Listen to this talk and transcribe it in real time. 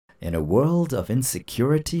In a world of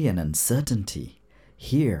insecurity and uncertainty,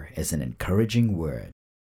 here is an encouraging word.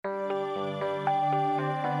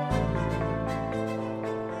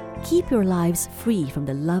 Keep your lives free from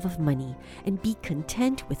the love of money and be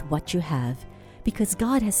content with what you have, because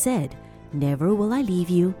God has said, "Never will I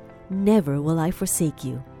leave you, never will I forsake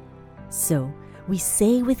you." So, we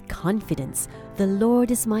say with confidence, "The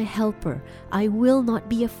Lord is my helper, I will not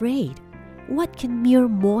be afraid. What can mere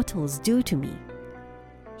mortals do to me?"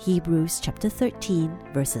 Hebrews chapter 13,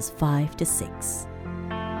 verses 5 to 6.